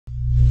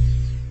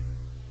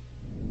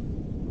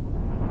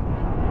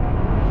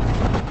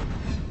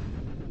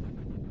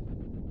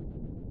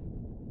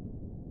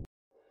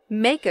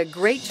Make a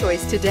great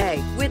choice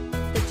today with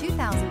the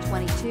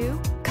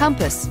 2022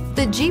 Compass.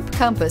 The Jeep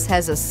Compass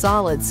has a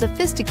solid,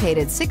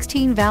 sophisticated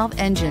 16-valve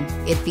engine.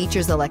 It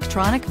features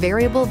electronic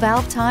variable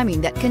valve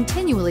timing that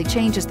continually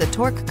changes the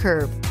torque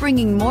curve,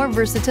 bringing more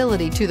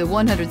versatility to the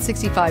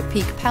 165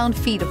 peak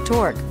pound-feet of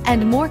torque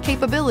and more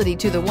capability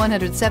to the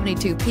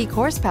 172 peak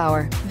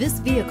horsepower. This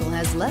vehicle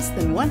has less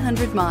than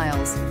 100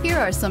 miles. Here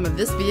are some of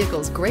this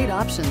vehicle's great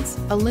options: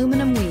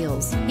 aluminum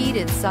wheels,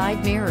 heated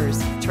side mirrors,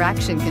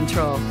 traction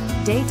control,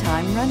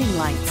 daytime running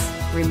lights,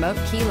 remote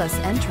keyless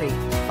entry,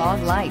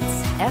 fog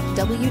lights,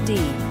 FWD,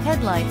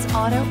 headlights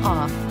auto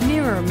off,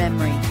 mirror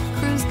memory,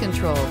 cruise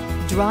control.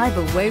 Drive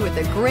away with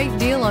a great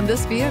deal on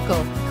this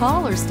vehicle.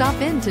 Call or stop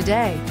in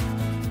today.